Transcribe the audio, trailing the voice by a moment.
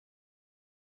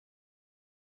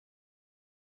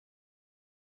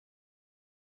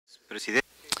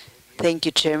Thank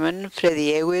you, Chairman.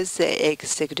 Freddy Ewes,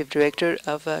 Executive Director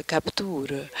of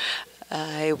Captur.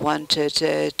 I wanted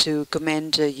to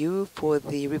commend you for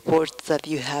the report that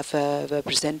you have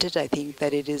presented. I think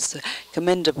that it is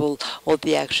commendable, all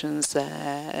the actions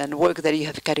and work that you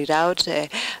have carried out,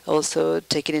 also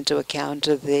taking into account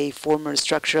the former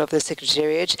structure of the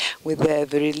Secretariat with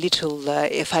very little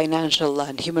financial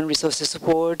and human resources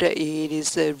support. It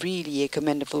is really a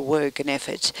commendable work and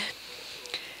effort.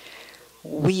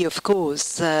 We, of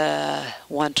course,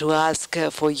 want to ask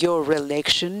for your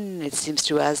re-election. It seems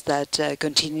to us that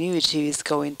continuity is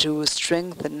going to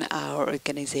strengthen our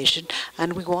organization,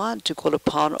 and we want to call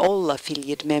upon all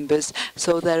affiliate members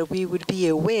so that we would be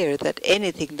aware that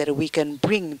anything that we can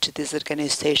bring to this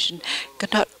organization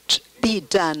cannot be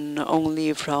done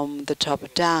only from the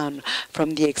top down,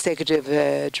 from the executive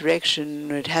direction.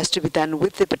 It has to be done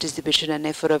with the participation and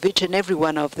effort of each and every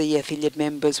one of the affiliate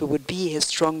members. We would be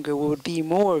stronger, we would be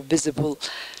more visible.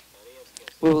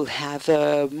 We will have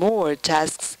more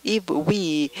tasks if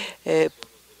we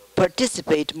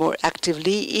participate more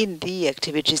actively in the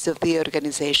activities of the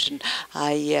organization.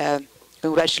 I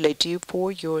congratulate you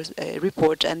for your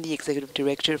report and the executive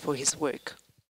director for his work.